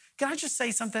hurts. Can I just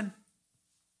say something?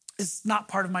 It's not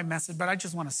part of my message, but I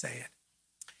just want to say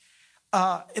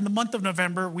it. In the month of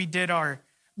November, we did our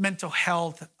mental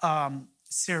health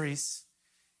series.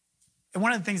 And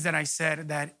one of the things that I said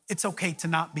that it's okay to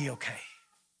not be okay.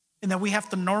 And that we have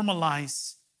to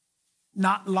normalize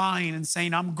not lying and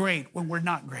saying I'm great when we're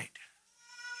not great.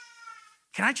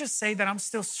 Can I just say that I'm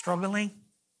still struggling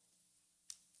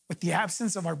with the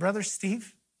absence of our brother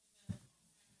Steve?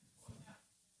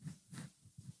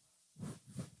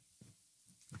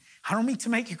 I don't mean to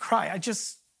make you cry. I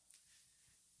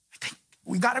think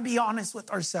we got to be honest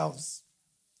with ourselves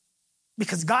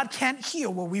because God can't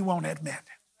heal what we won't admit.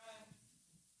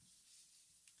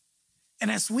 And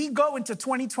as we go into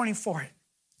 2024,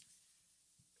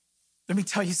 let me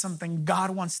tell you something. God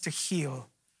wants to heal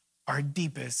our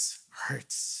deepest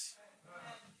hurts.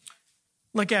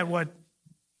 Look at what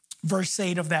verse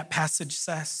 8 of that passage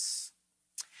says.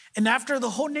 And after the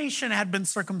whole nation had been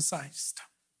circumcised,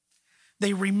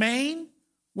 they remained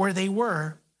where they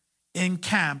were in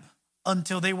camp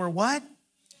until they were what?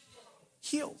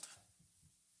 Healed.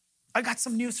 I got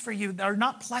some news for you. They're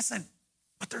not pleasant,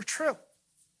 but they're true.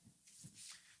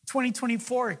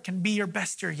 2024 can be your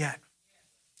best year yet.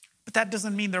 But that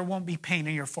doesn't mean there won't be pain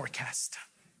in your forecast.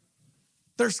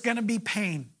 There's going to be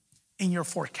pain in your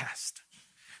forecast.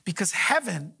 Because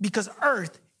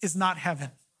earth is not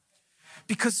heaven.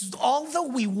 Because although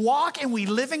we walk and we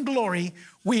live in glory,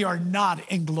 we are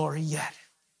not in glory yet.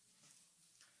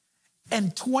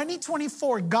 And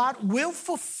 2024, God will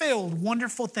fulfill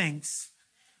wonderful things.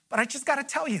 But I just got to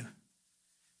tell you,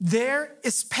 there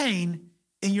is pain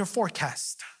in your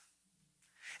forecast.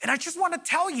 And I just want to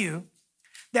tell you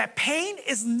that pain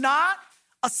is not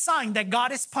a sign that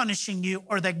God is punishing you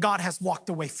or that God has walked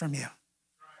away from you.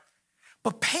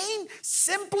 But pain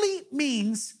simply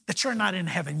means that you're not in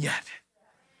heaven yet.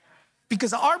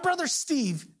 Because our brother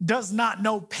Steve does not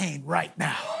know pain right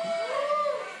now.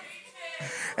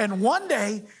 And one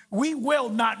day, we will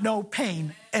not know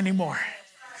pain anymore.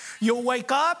 You'll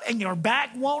wake up and your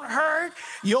back won't hurt.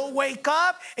 You'll wake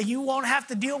up and you won't have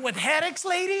to deal with headaches,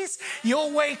 ladies.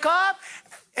 You'll wake up,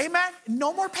 amen,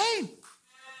 no more pain.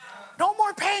 No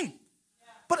more pain.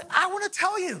 But I want to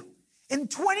tell you, in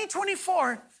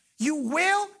 2024, you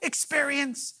will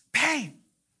experience pain.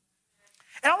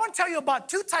 And I want to tell you about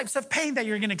 2 types of pain that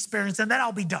you're going to experience, and then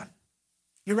I'll be done.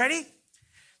 You ready?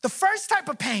 The first type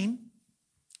of pain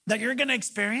that you're going to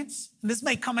experience, and this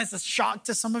may come as a shock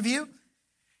to some of you,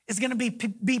 is going to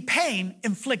be pain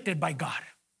inflicted by God.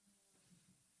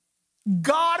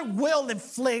 God will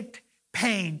inflict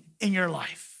pain in your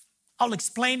life. I'll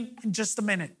explain in just a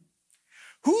minute.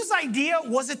 Whose idea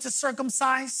was it to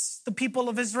circumcise the people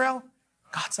of Israel?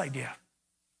 God's idea.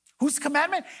 Whose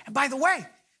commandment? And by the way,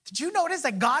 did you notice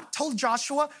that God told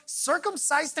Joshua,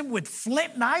 circumcise them with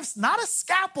flint knives, not a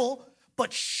scalpel,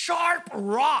 but sharp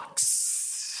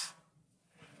rocks?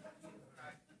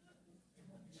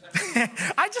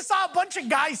 I just saw a bunch of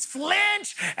guys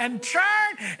flinch and turn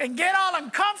and get all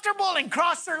uncomfortable and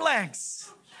cross their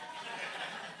legs.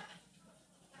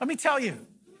 Let me tell you,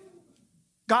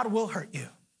 God will hurt you.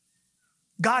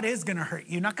 God is going to hurt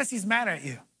you, not because he's mad at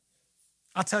you.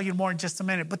 I'll tell you more in just a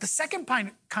minute. But the second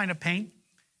kind of pain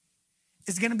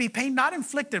is going to be pain not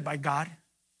inflicted by God.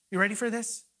 You ready for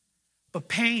this? But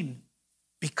pain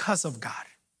because of God.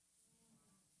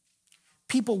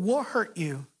 People will hurt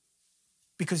you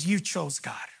because you chose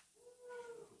God.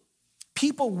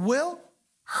 People will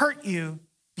hurt you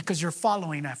because you're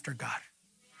following after God.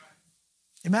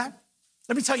 Amen?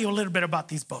 Let me tell you a little bit about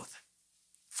these both.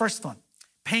 First one,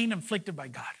 pain inflicted by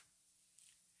God.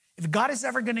 If God is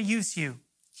ever going to use you,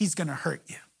 he's going to hurt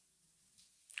you.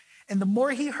 And the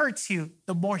more he hurts you,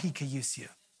 the more he can use you.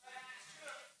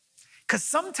 Because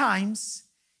sometimes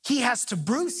he has to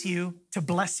bruise you to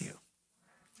bless you.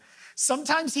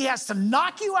 Sometimes he has to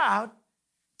knock you out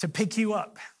to pick you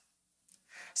up.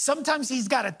 Sometimes he's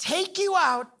got to take you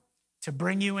out to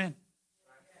bring you in.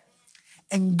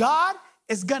 And God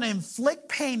is going to inflict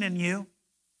pain in you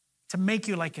to make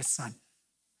you like his son.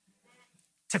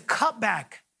 To cut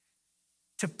back,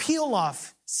 to peel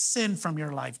off sin from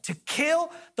your life, to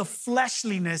kill the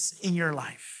fleshliness in your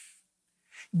life.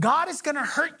 God is going to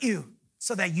hurt you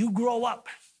so that you grow up.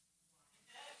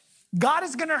 God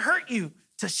is going to hurt you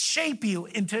to shape you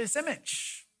into his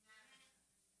image.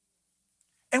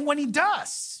 And when he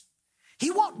does, he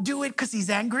won't do it because he's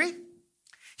angry.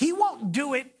 He won't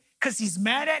do it because he's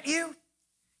mad at you.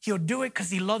 He'll do it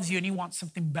because he loves you and he wants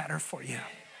something better for you.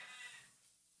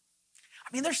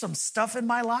 I mean, there's some stuff in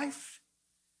my life.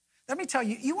 Let me tell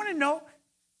you, you want to know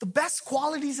the best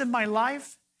qualities in my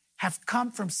life have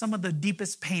come from some of the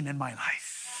deepest pain in my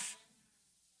life.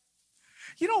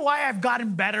 You know why I've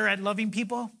gotten better at loving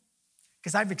people?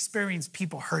 Because I've experienced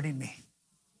people hurting me.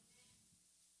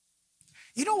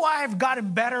 You know why I've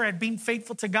gotten better at being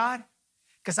faithful to God?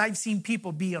 Because I've seen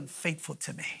people be unfaithful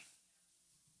to me.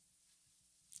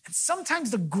 And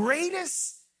sometimes the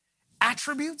greatest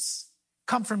attributes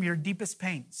come from your deepest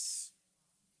pains.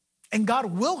 And God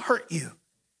will hurt you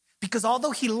because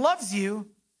although he loves you,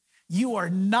 you are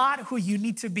not who you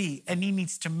need to be, and he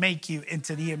needs to make you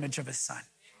into the image of his son.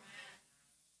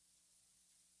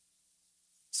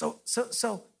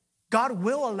 So God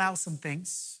will allow some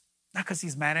things, not because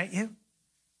he's mad at you,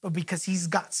 but because he's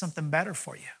got something better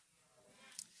for you.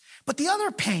 But the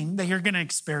other pain that you're going to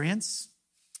experience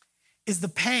is the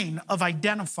pain of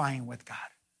identifying with God.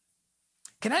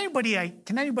 Can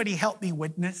anybody help me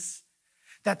witness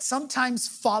that sometimes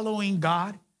following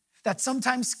God, that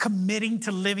sometimes committing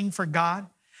to living for God,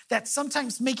 that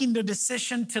sometimes making the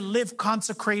decision to live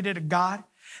consecrated to God,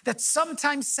 that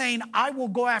sometimes saying, I will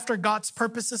go after God's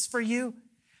purposes for you,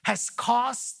 has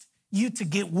caused you to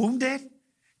get wounded,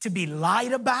 to be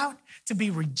lied about, to be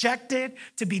rejected,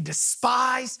 to be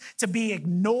despised, to be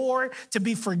ignored, to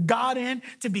be forgotten,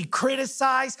 to be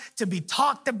criticized, to be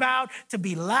talked about, to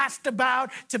be laughed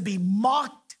about, to be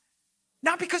mocked.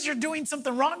 Not because you're doing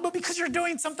something wrong, but because you're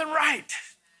doing something right.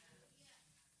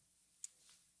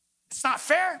 It's not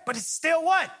fair, but it's still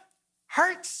what?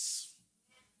 Hurts.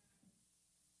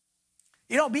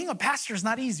 You know, being a pastor is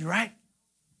not easy, right?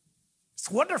 It's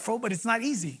wonderful, but it's not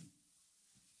easy.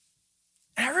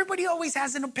 And everybody always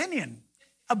has an opinion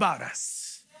about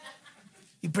us.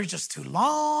 He preaches too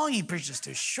long. He preaches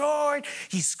too short.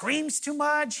 He screams too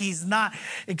much. He's not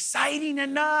exciting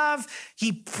enough.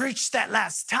 He preached that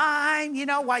last time. You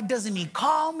know, why doesn't he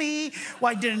call me?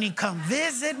 Why didn't he come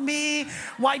visit me?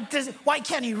 Why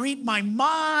can't he read my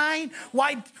mind?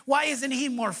 Why isn't he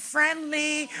more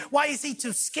friendly? Why is he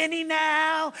too skinny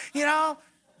now? You know?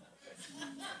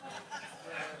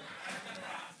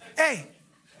 Hey,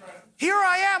 here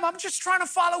I am. I'm just trying to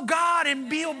follow God and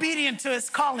be obedient to his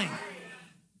calling.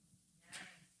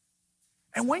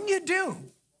 And when you do,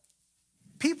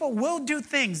 people will do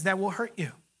things that will hurt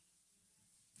you.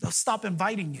 They'll stop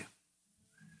inviting you.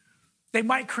 They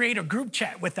might create a group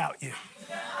chat without you.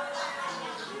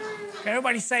 Can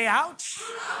everybody say ouch?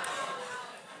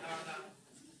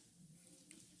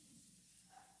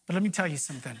 But let me tell you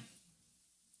something.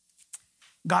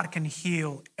 God can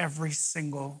heal every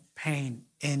single pain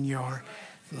in your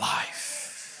life.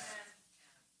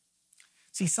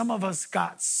 See, some of us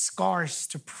got scars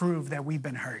to prove that we've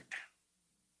been hurt.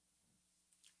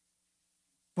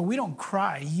 But we don't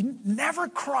cry. You never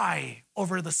cry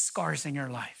over the scars in your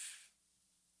life.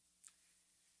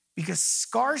 Because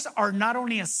scars are not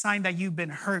only a sign that you've been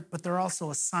hurt, but they're also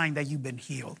a sign that you've been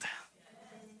healed.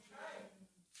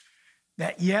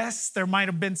 That yes, there might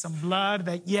have been some blood,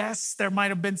 that yes, there might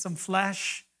have been some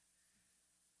flesh,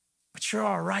 but you're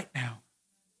all right now.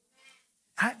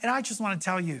 And I just want to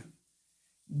tell you,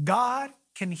 God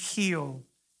can heal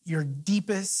your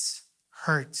deepest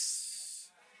hurts.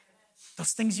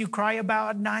 Those things you cry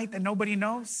about at night that nobody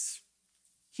knows,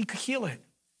 he could heal it.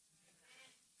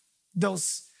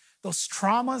 Those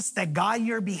traumas that guide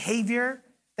your behavior,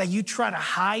 that you try to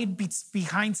hide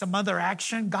behind some other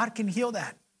action, God can heal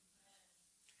that.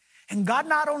 And God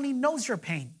not only knows your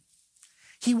pain,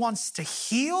 he wants to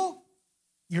heal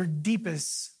your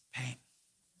deepest pain.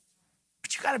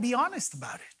 But you got to be honest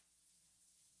about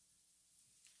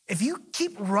it. If you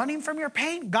keep running from your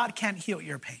pain, God can't heal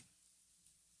your pain.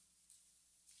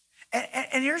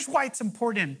 And here's why it's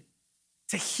important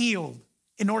to heal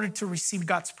in order to receive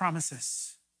God's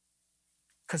promises.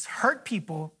 Because hurt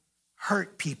people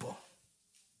hurt people.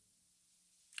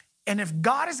 And if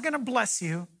God is going to bless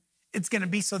you, it's going to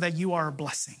be so that you are a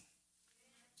blessing.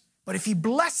 But if he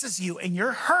blesses you and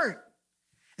you're hurt,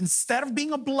 instead of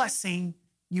being a blessing,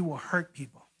 you will hurt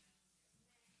people.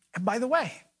 And by the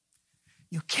way,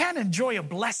 you can't enjoy a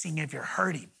blessing if you're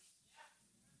hurting.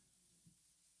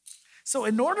 So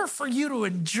in order for you to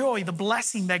enjoy the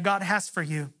blessing that God has for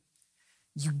you,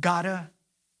 you gotta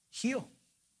heal.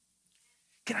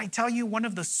 Can I tell you one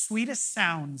of the sweetest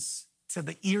sounds to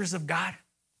the ears of God?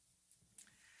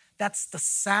 That's the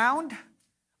sound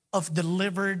of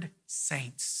delivered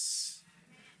saints.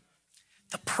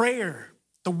 The prayer,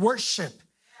 the worship,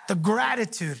 the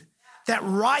gratitude that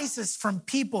rises from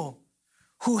people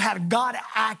who had God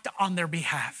act on their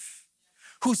behalf,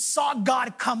 who saw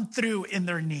God come through in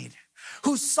their need,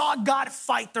 who saw God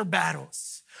fight their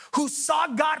battles, who saw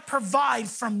God provide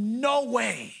from no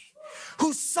way,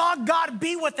 who saw God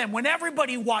be with them when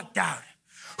everybody walked out,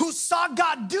 who saw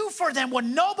God do for them what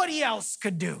nobody else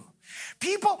could do.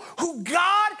 People who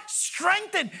God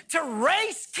strengthened to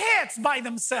raise kids by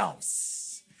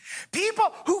themselves.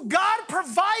 People who God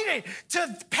provided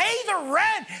to pay the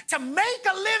rent, to make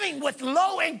a living with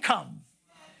low income.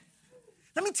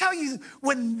 Let me tell you,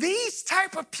 when these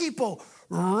type of people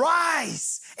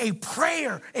rise a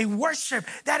prayer, a worship,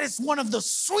 that is one of the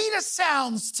sweetest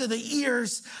sounds to the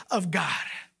ears of God.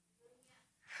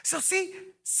 So see,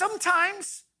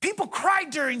 sometimes people cry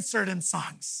during certain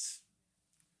songs.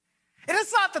 And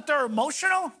it's not that they're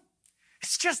emotional,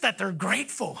 it's just that they're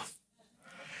grateful.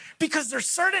 Because there's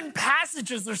certain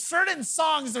passages, there's certain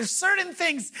songs, there's certain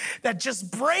things that just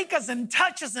break us and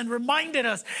touch us and reminded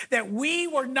us that we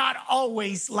were not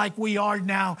always like we are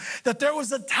now. That there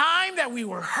was a time that we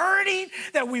were hurting,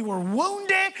 that we were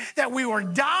wounded, that we were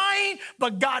dying,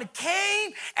 but God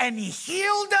came and he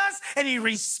healed us and he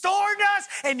restored us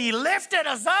and he lifted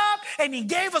us up and he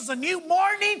gave us a new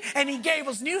morning and he gave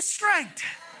us new strength.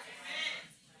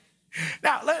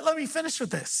 Now, let me finish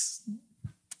with this.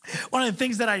 One of the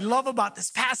things that I love about this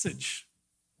passage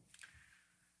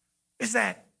is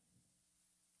that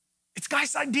it's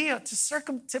God's idea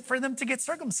for them to get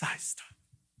circumcised.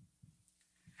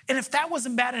 And if that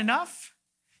wasn't bad enough,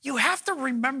 you have to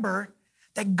remember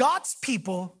that God's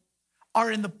people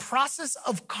are in the process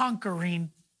of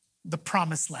conquering the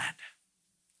promised land.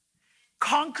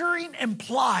 Conquering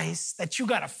implies that you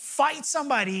got to fight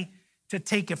somebody to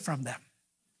take it from them.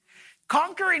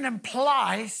 Conquering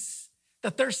implies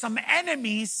that there's some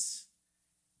enemies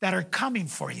that are coming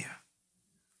for you.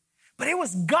 But it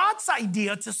was God's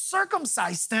idea to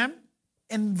circumcise them,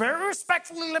 and very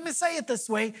respectfully, let me say it this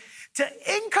way, to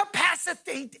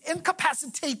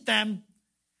incapacitate them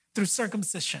through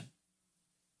circumcision.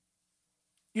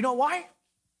 You know why?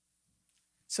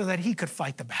 So that he could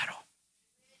fight the battle.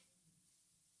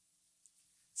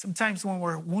 Sometimes when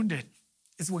we're wounded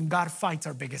is when God fights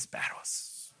our biggest battles.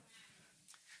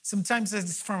 Sometimes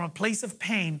it's from a place of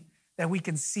pain that we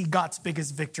can see God's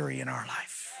biggest victory in our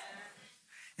life.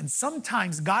 And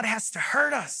sometimes God has to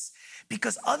hurt us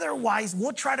because otherwise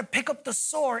we'll try to pick up the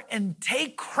sword and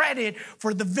take credit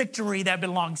for the victory that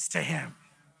belongs to him.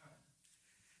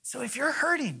 So if you're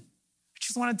hurting, I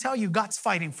just want to tell you, God's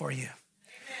fighting for you.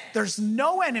 There's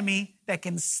no enemy that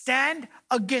can stand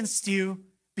against you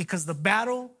because the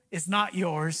battle is not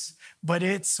yours, but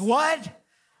it's what?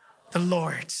 The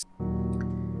Lord's.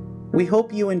 We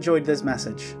hope you enjoyed this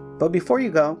message. But before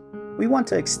you go, we want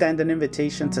to extend an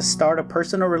invitation to start a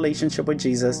personal relationship with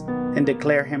Jesus and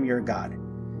declare him your God.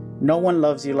 No one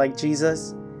loves you like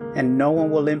Jesus, and no one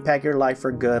will impact your life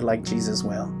for good like Jesus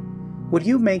will. Would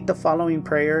you make the following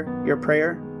prayer your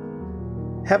prayer?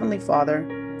 Heavenly Father,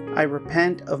 I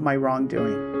repent of my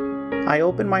wrongdoing. I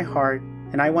open my heart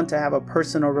and I want to have a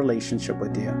personal relationship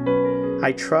with you.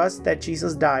 I trust that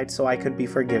Jesus died so I could be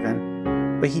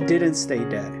forgiven, but he didn't stay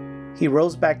dead. He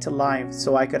rose back to life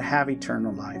so I could have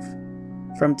eternal life.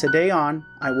 From today on,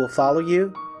 I will follow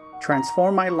you,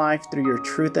 transform my life through your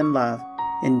truth and love.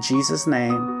 In Jesus'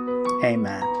 name,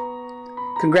 amen.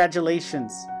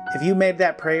 Congratulations. If you made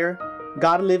that prayer,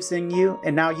 God lives in you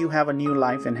and now you have a new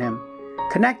life in him.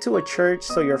 Connect to a church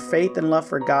so your faith and love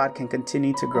for God can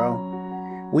continue to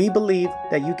grow. We believe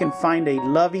that you can find a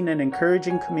loving and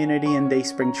encouraging community in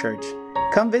Dayspring Church.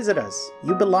 Come visit us.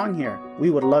 You belong here.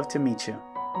 We would love to meet you.